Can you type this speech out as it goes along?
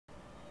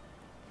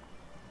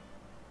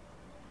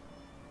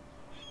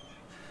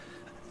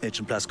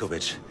Agent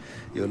Blazkowicz,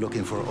 you're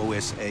looking for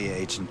OSA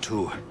Agent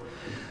 2.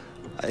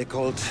 I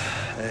called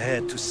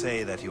ahead to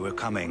say that you were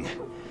coming.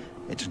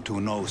 Agent 2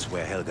 knows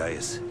where Helga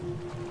is.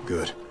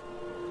 Good.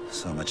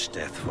 So much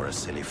death for a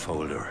silly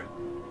folder.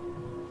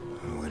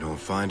 When we don't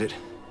find it,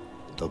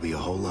 there'll be a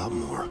whole lot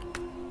more.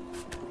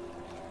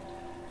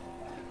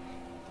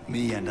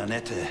 Me and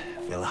Annette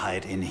will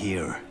hide in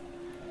here.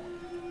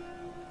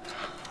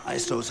 I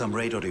stole some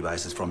radio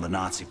devices from the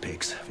Nazi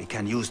pigs. We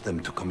can use them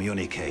to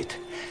communicate.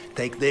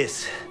 Take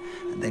this,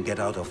 and then get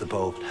out of the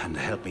boat and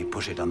help me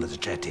push it under the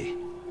jetty.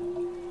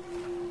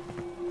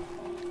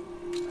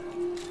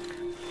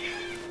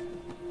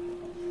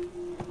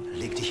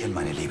 Leg dich hin,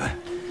 meine Liebe.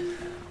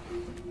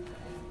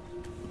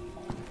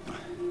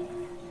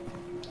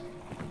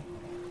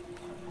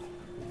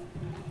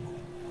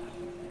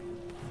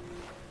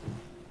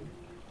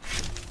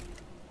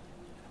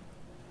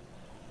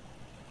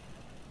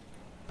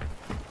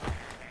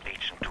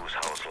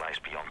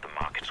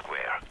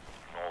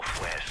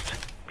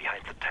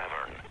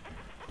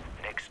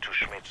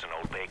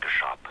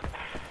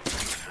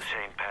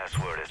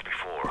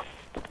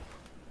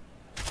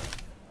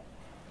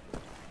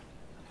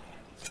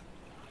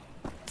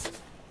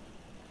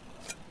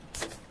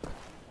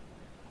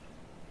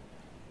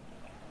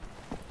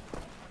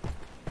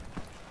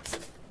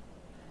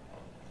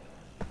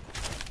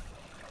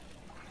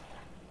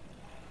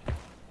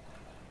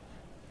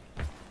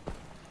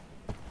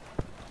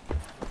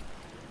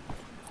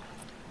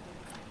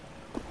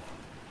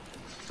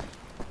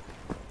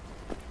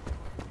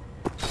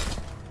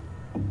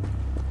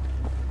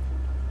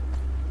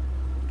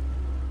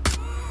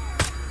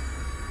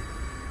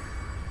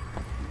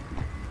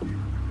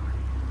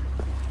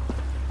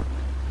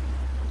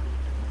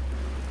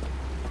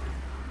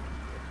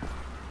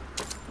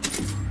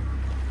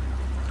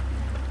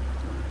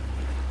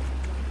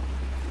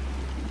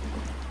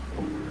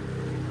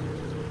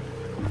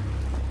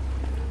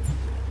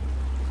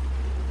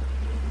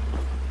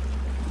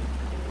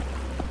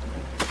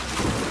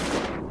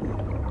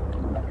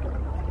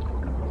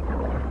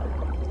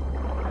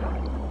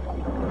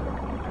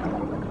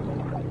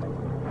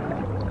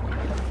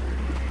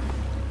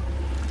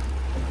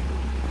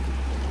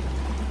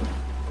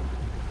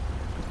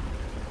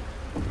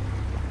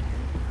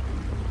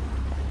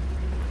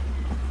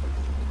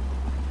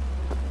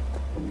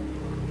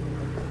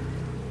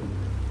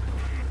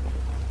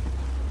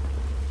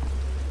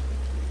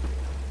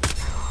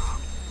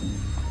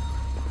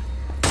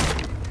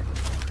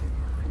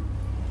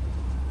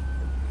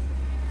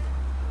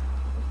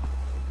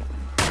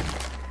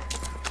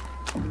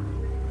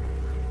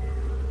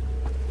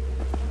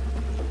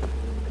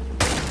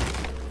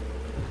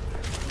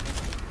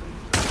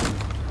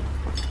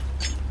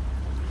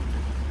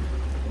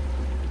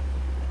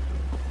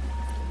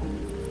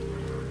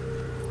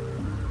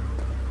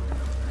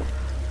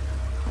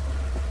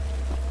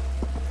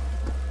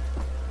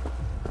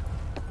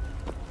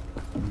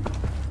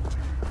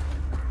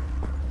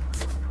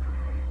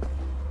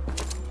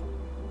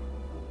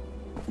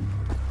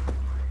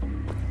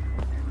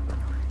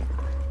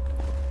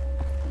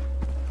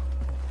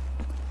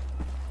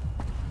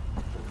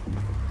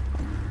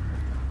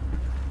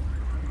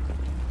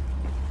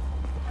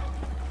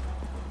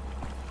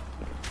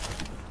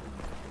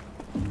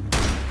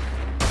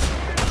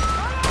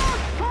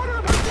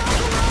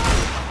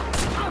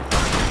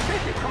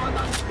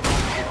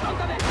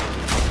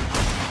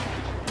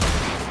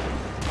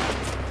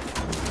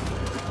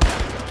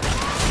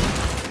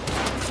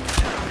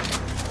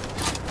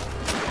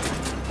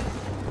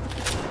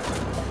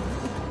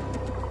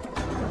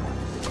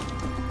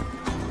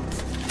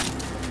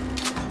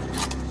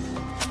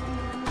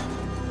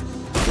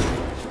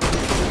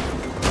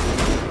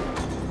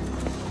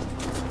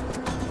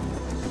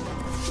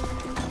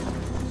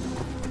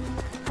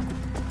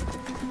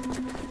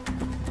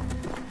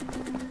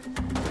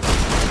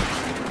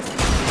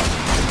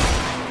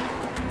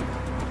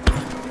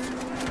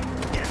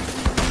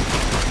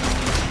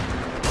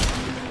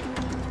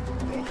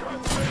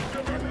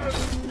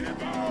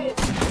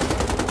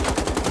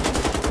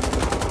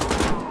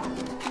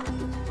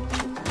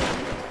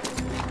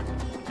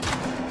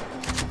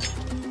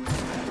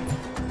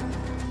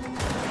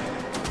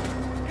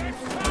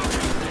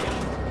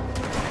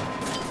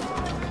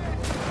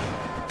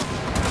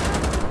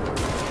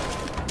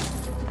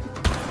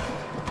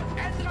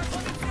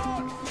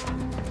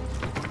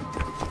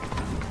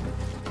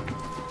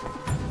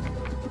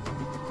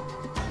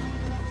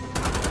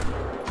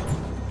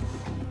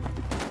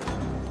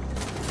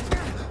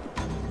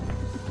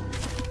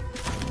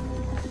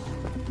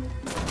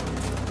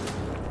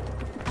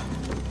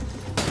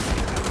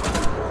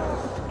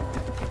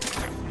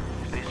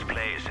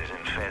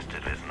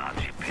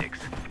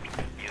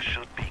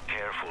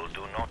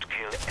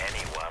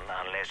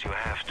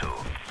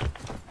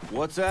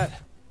 What's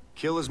that?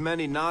 Kill as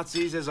many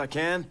Nazis as I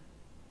can?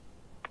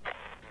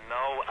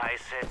 No, I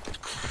said...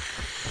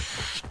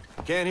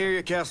 Can't hear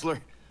you,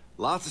 Kessler.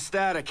 Lots of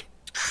static.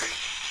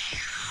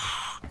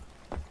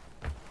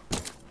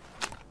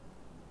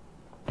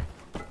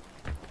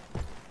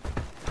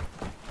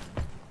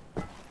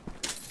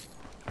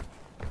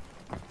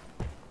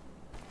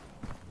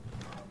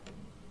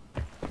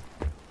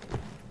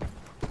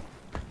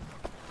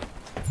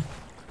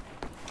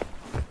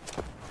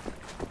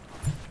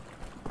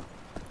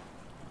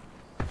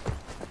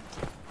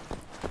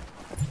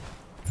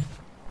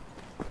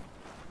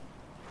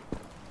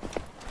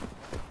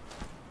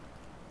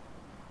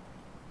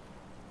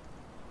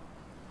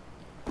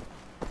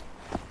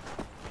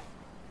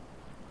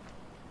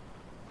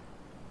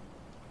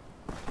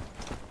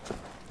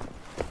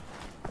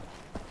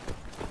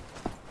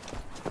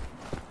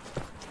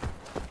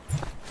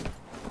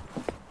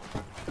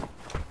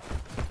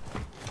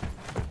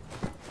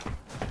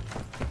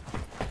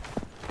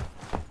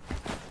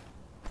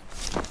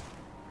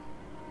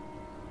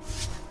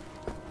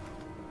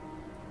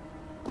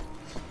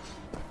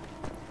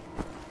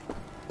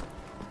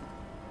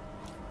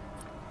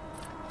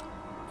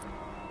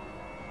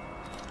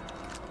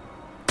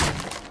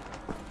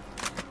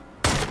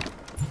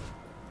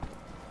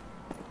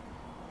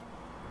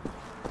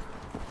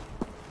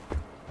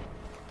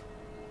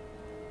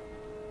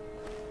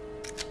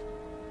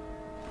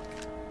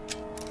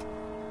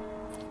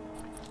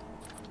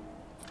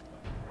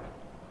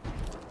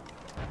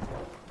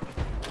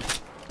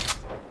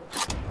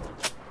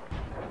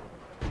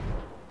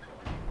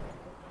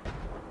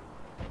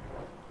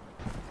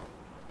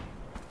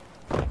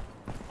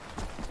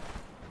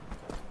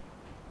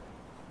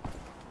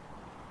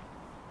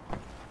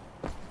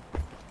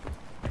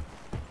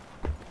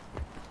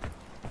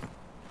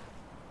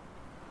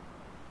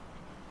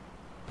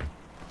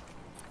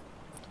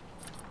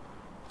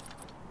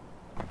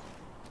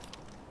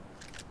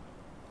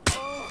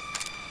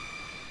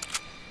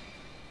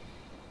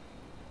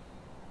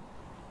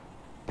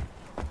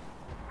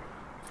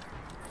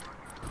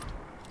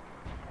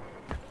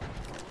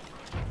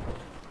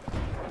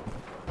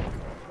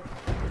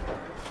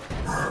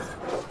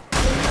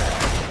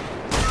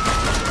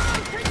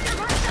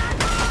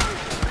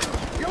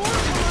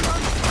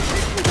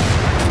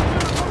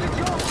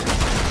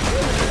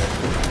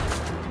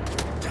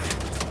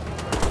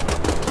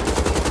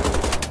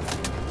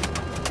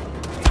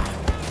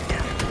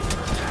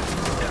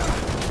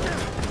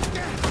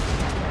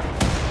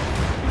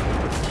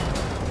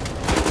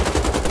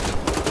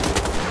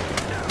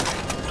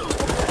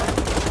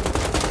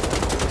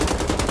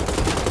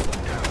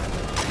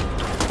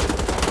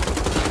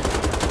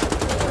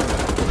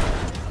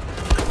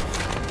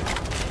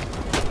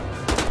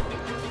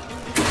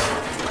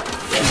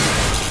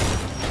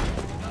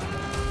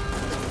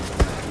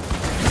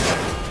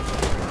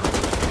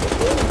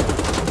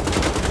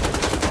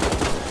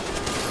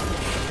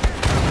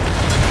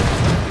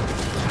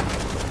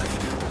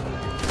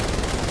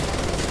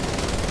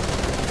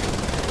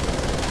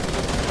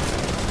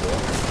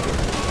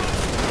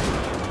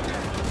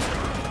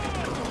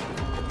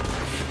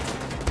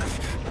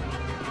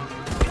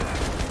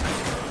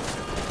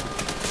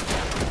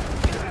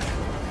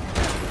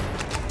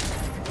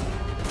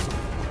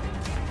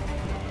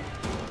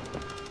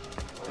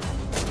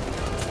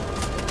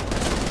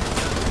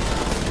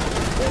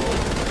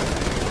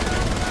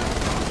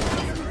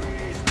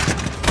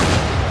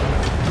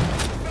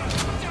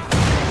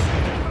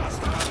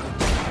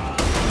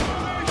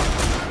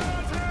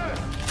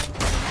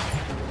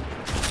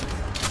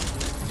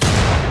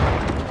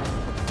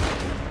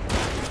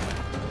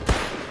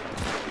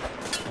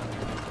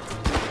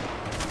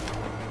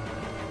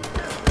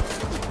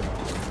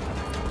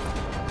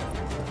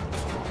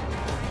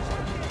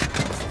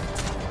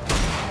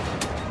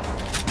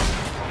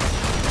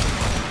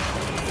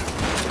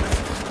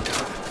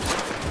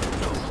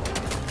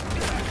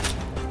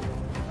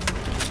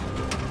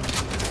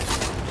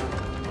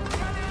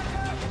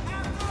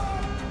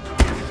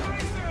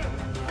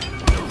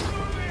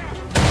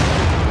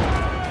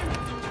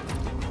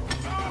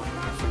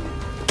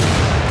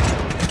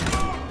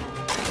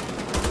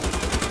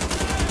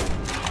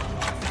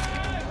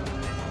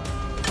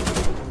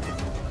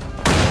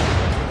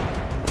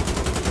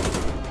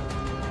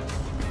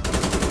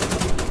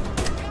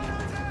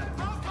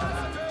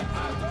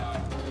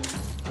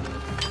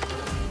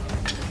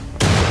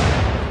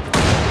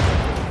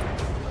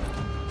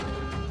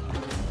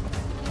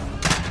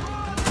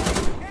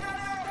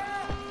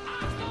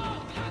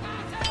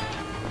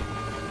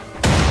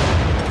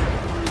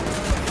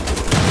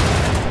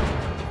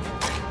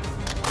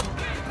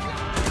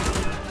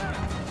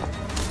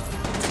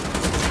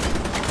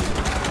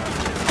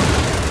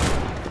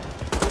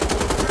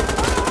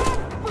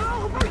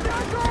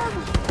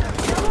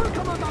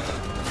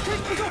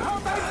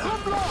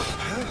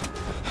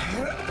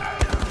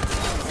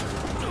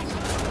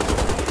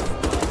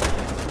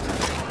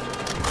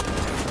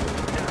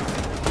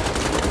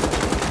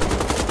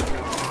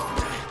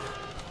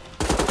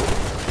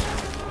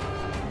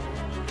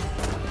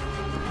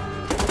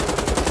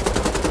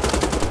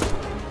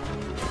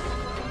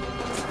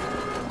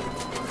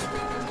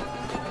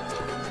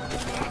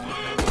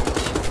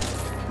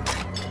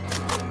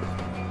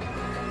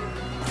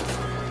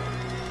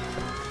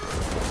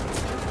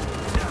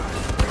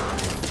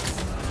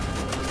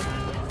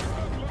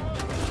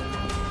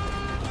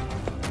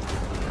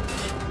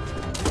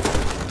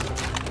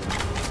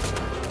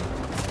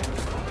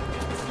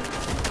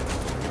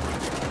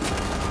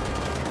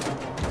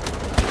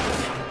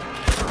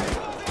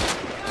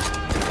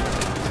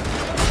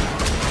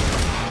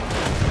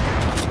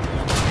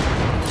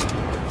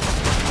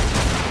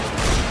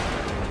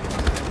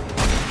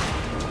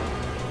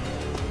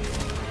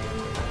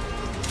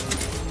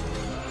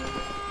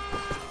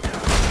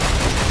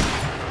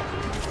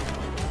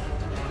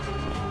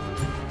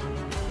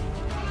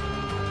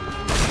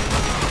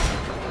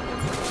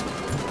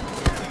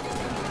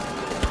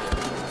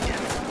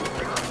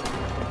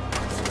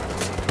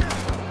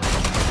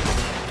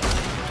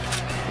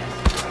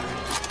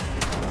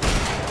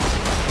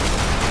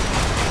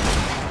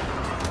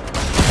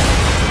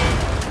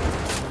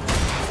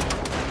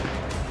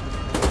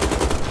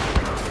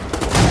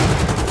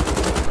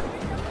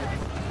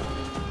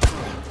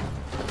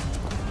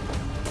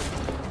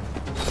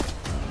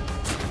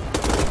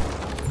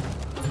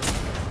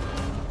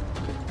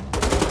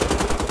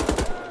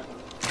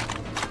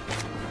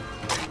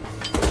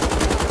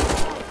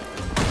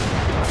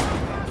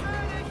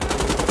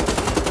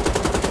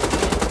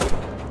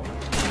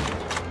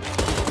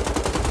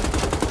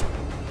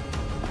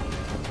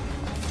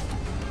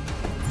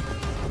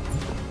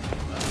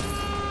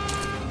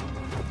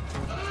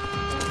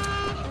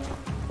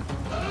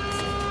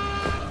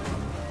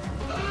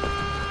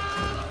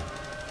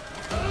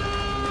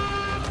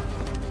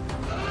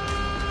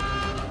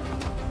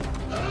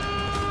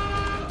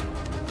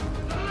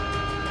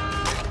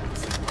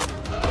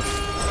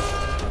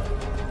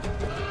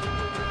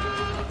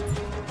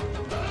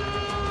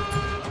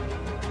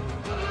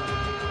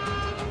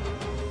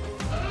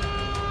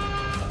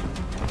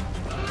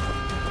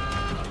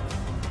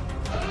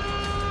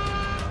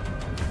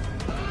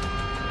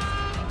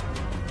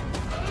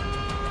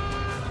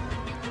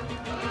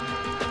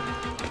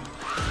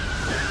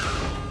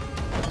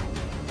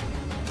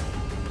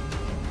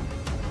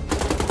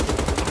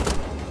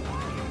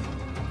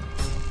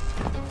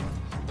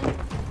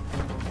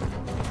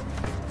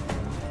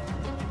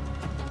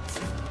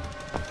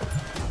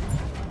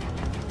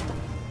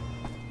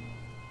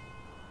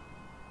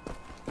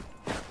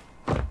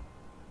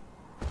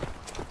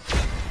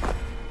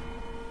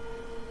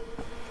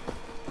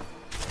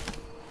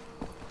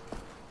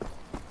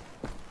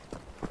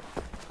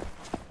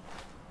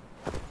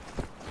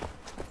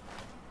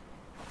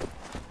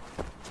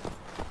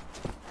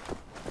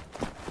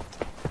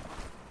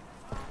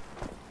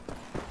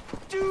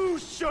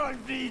 schon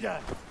wieder!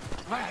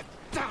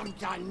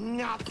 Verdammter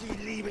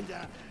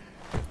Nazi-liebender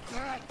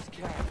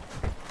Dreckskerl!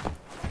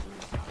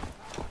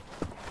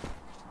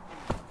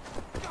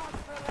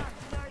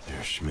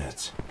 There's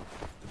Schmitz,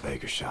 the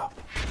baker shop.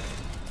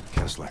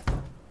 Kessler,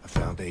 I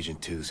found Agent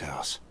 2's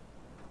house.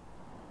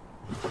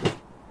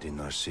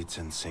 Dinner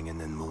sitzen singing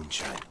in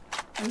moonshine.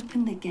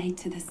 Open the gate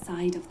to the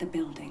side of the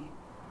building.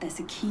 There's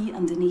a key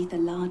underneath a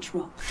large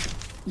rock.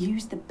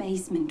 Use the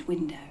basement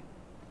window.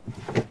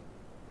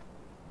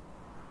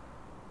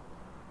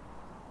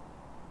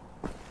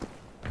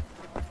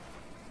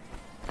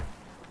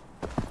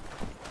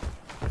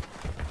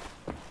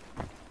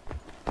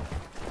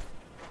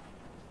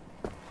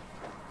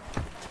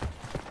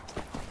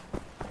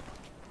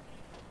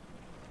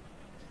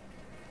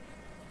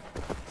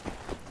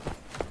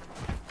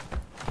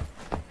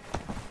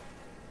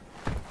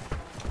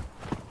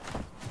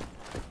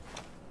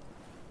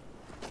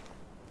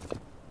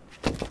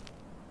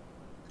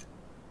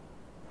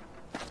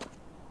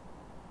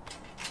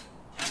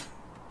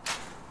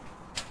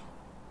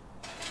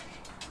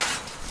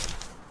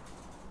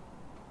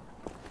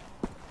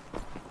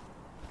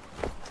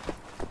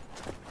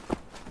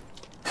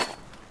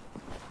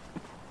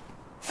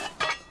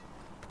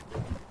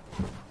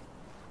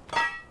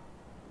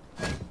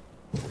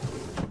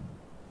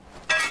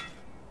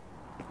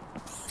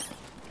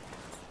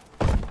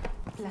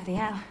 Bloody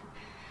hell.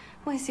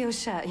 Where's your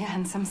shirt, you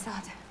handsome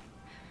sod?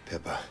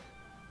 Pippa,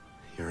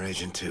 you're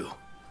Agent 2.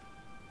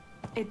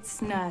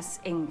 It's Nurse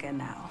Inga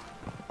now.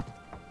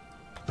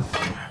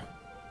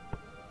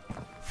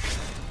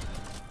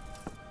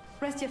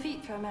 Rest your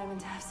feet for a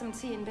moment, have some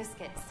tea and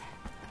biscuits.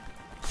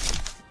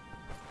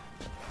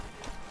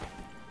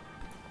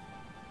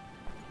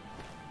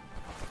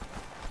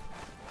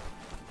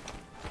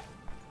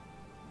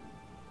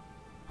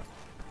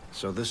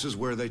 So this is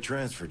where they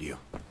transferred you.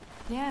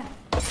 Yeah,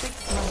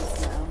 6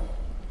 months now.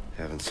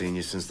 Haven't seen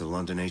you since the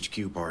London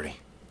HQ party.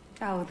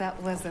 Oh, that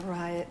was a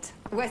riot.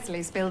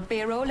 Wesley spilled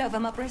beer all over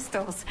my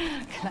Bristols.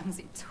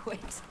 Clumsy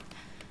twit.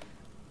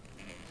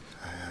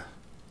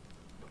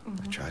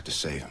 I tried to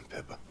save him,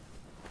 Pippa.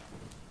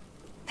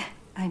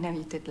 I know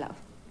you did, love.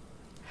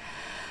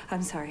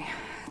 I'm sorry.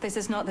 This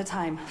is not the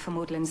time for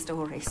maudlin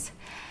stories.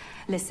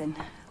 Listen,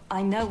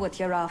 I know what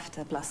you're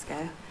after,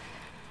 Blazkowicz.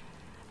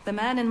 The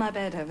man in my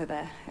bed over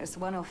there is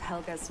one of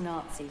Helga's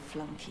Nazi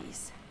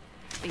flunkies.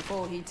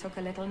 Before he took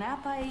a little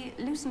nap, I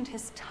loosened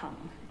his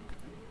tongue.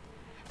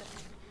 The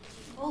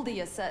folder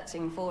you're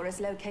searching for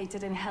is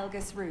located in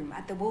Helga's room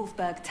at the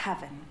WULFBURG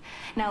tavern.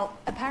 Now,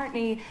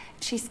 apparently,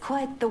 she's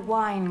quite the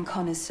wine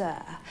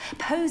connoisseur.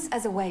 Pose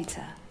as a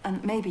waiter,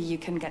 and maybe you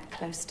can get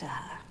close to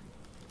her.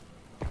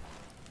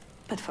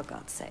 But for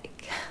God's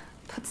sake,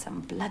 put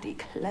some bloody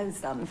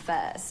clothes on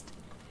first.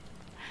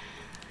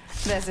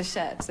 There's a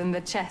shirt in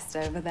the chest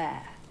over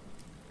there.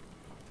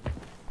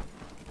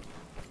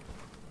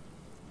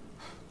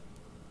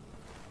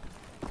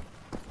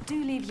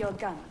 Do leave your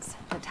guns.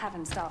 The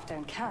tavern staff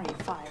don't carry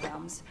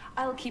firearms.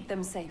 I'll keep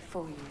them safe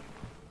for you.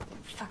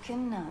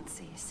 Fucking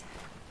Nazis.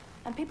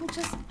 And people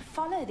just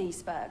follow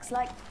these Bergs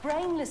like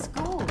brainless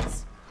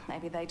ghouls.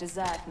 Maybe they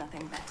deserve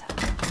nothing better.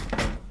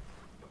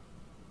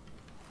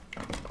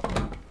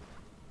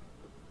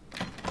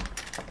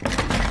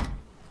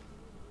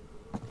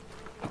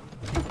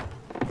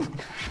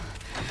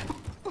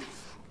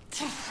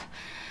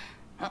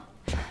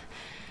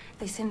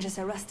 These hinges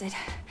are rusted.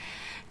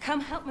 Come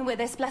help me with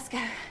this,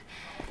 Blazkowicz.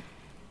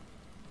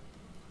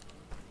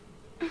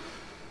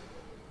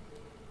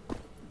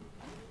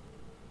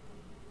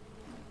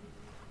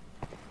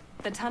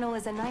 The tunnel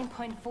is a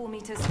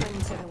 9.4-meter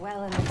swim to the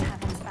well in the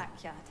tavern's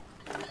backyard.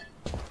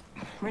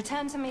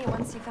 Return to me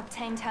once you've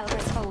obtained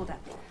Helga's folder.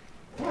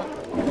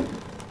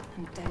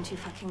 And don't you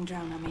fucking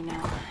drown on me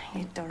now,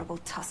 you adorable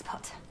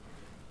tosspot.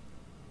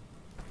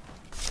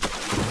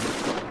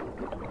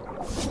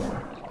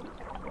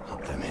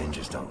 Hope them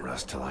hinges don't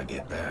rust till I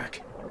get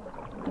back.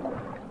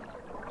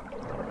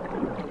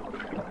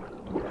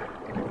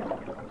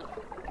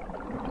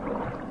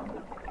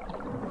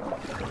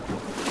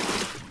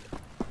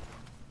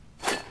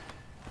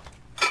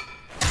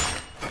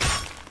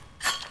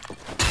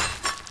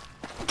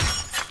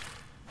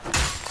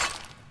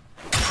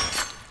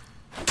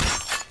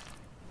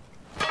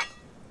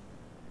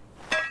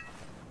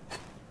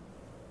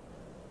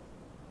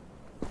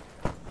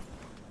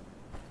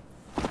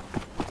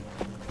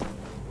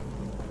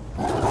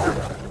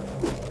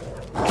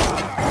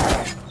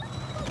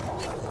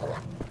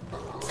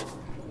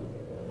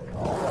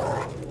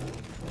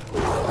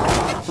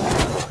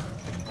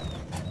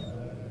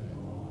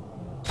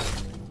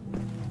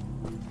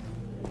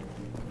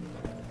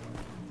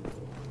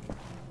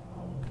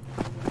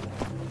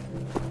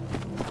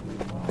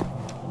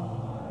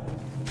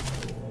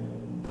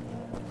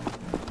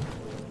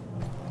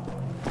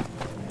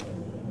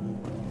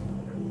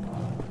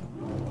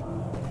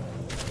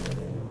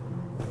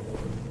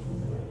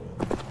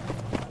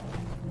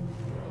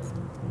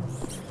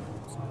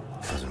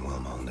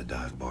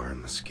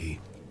 Mesquite.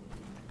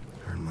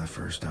 Earned my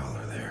first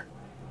 $1 there.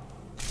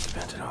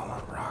 Spent it all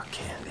on rock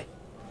candy.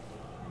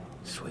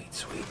 Sweet,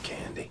 sweet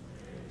candy.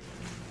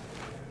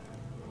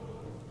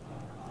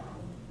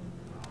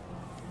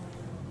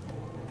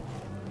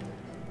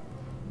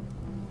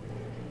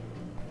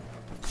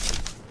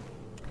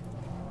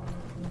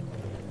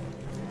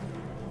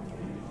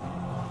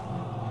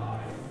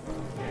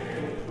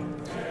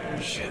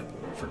 Shit,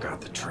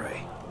 forgot the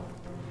tray.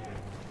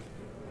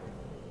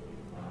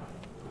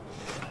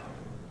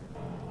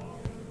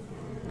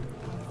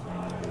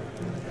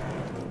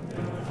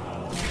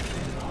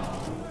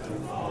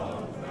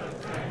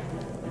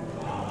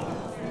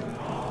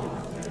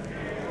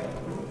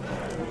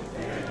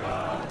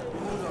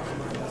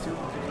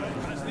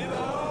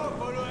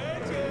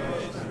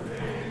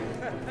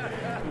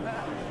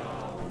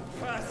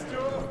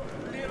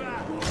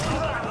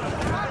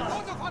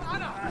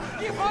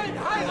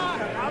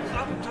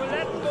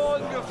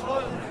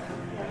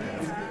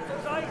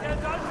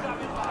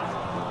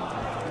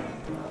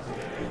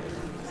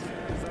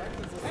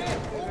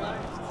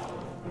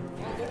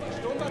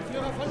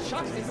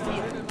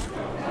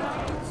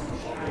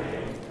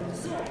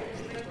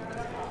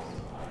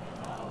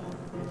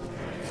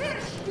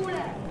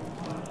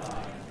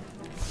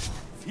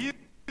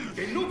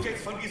 Genug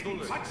jetzt von diesem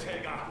Quatsch,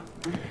 Helga!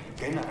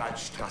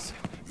 Generalstrasse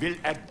will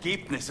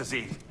Ergebnisse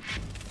sehen.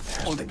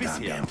 Und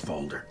bisher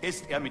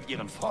ist er mit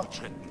ihren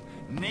Fortschritten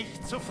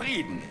nicht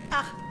zufrieden.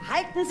 Ach,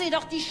 halten Sie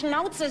doch die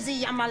Schnauze,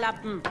 Sie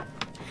Jammerlappen!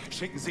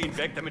 Schicken Sie ihn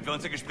weg, damit wir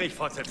unser Gespräch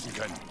fortsetzen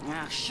können.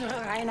 Ach,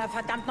 Schreiner,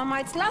 verdammt nochmal,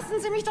 jetzt lassen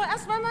Sie mich doch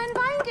erstmal meinen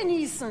Wein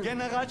genießen.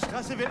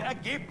 Generalstrasse will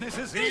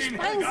Ergebnisse sehen, Ich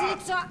bringe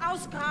Sie zur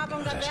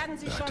Ausgrabung, da werden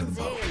Sie schon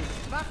sehen.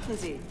 Warten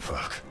Sie.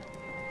 Fuck.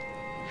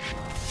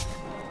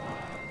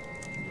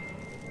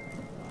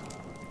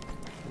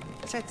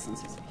 Setzen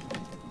Sie sich.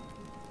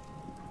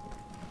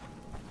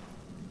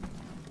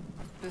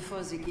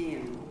 Bevor Sie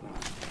gehen,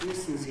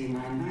 müssen Sie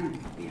meinen Wein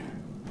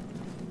probieren.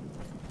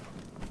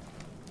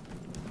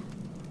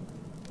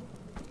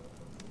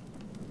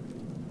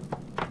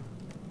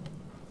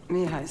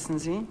 Wie heißen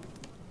Sie?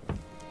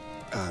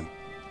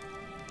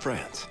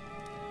 Franz.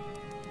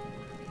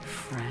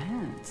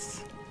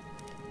 Franz.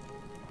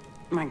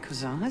 Mein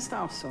Cousin heißt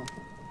auch so.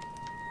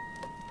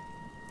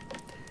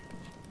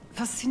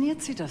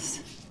 Fasziniert Sie das,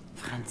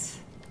 Franz?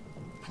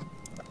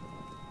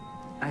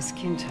 Als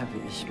Kind habe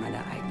ich meine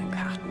eigenen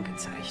Karten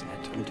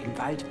gezeichnet und im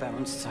Wald bei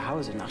uns zu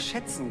Hause nach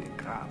Schätzen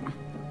gegraben.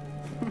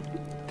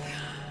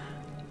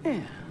 Ja,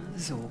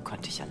 so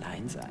konnte ich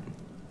allein sein.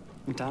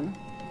 Und dann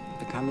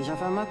bekam ich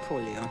auf einmal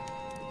Polio.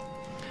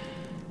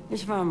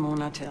 Ich war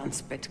Monate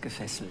ans Bett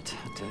gefesselt,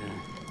 hatte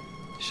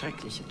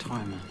schreckliche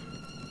Träume.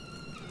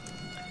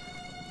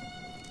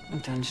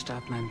 Und dann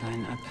starb mein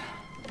Bein ab.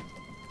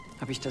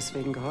 Habe ich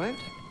deswegen geheult?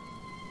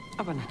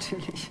 Aber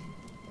natürlich.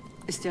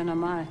 Ist ja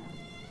normal.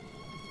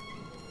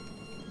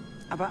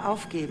 Aber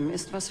aufgeben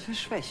ist was für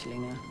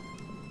Schwächlinge.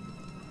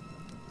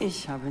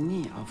 Ich habe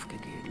nie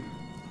aufgegeben.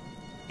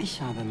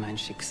 Ich habe mein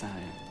Schicksal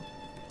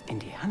in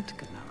die Hand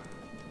genommen.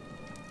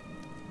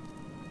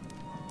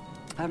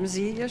 Haben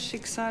Sie Ihr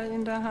Schicksal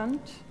in der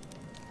Hand,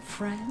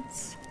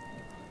 Franz?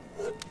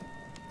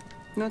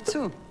 Nur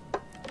zu.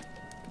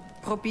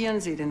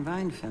 Probieren Sie den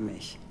Wein für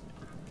mich.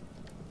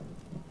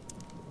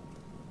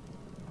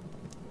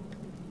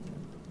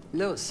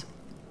 Los,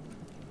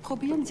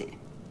 probieren Sie.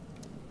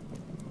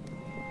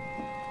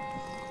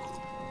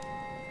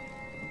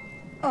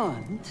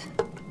 Und?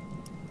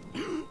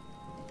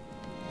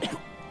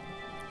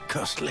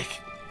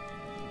 Köstlich.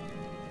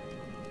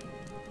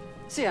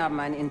 Sie haben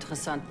einen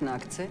interessanten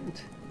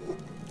Akzent.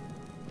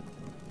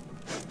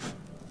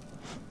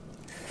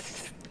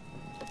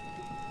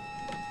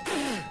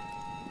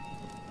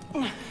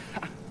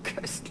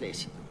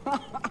 Köstlich.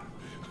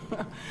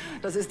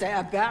 Das ist der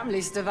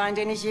erbärmlichste Wein,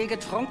 den ich je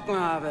getrunken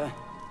habe.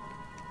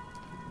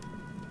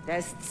 Der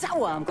ist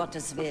sauer, um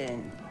Gottes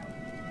Willen.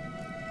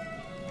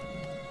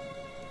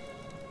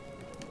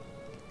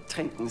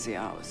 Trinken Sie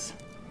aus.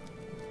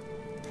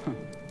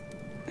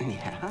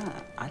 Ja,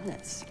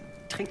 alles.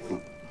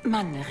 Trinken.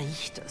 Man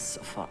riecht es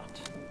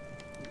sofort.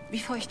 Wie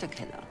feuchter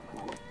Keller.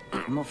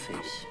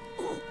 Muffig.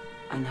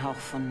 Ein Hauch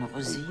von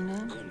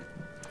Rosine.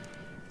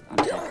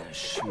 Und der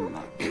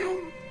Geschmack.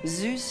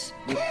 Süß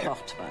wie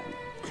Portwein.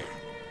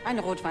 Ein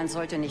Rotwein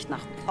sollte nicht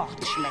nach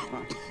Port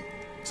schmecken.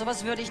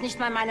 Sowas würde ich nicht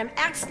mal meinem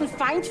ärgsten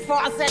Feind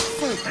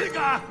vorsetzen.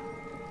 Helga!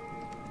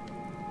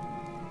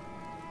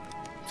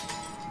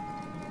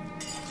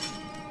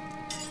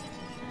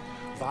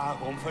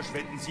 Warum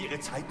verschwenden Sie Ihre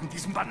Zeit mit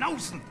diesem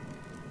Banausen?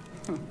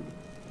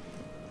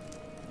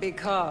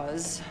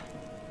 Because,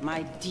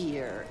 my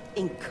dear,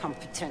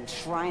 incompetent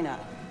Shriner,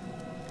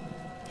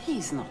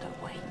 he's not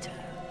a waiter.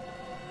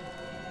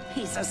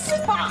 He's a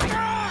spy!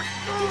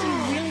 Did you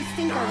really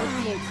think I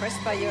would be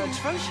impressed by your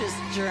atrocious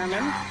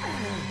German?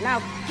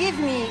 Now give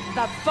me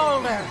the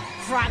folder,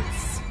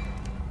 Franz!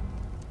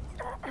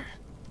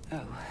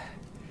 Oh.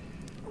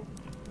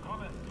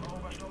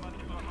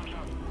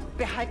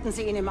 Behalten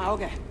Sie ihn im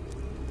Auge.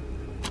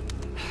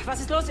 Was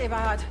ist los,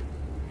 Eberhard?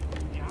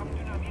 Wir haben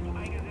Dynamit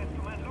eingesetzt,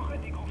 um ein Loch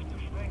in die Gruft zu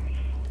sprengen.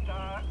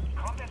 Da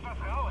kommt etwas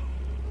raus.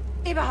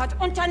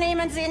 Eberhard,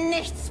 unternehmen Sie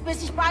nichts,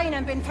 bis ich bei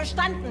Ihnen bin.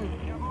 Verstanden?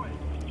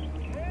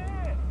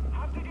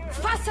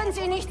 Fassen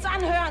Sie nichts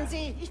an, hören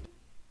Sie!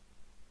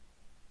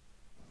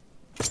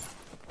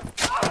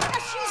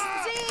 Erschießen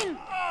Sie ihn!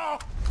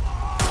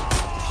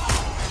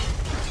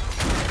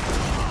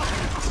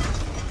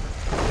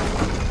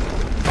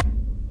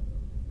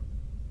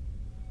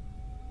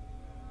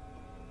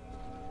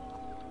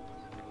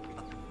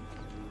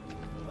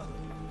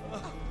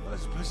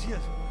 Was ist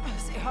passiert?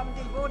 Sie haben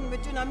den Boden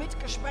mit Dynamit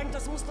gesprengt.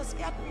 Das muss das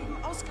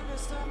Erdbeben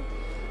ausgelöst haben.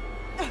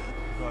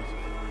 Gott.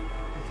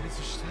 Die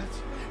ganze Stadt.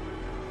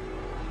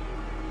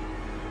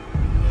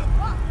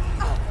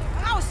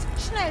 Raus!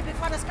 Schnell,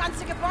 bevor das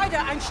ganze Gebäude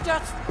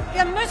einstürzt!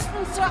 Wir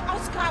müssen zur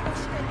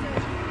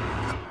Ausgrabungsstätte!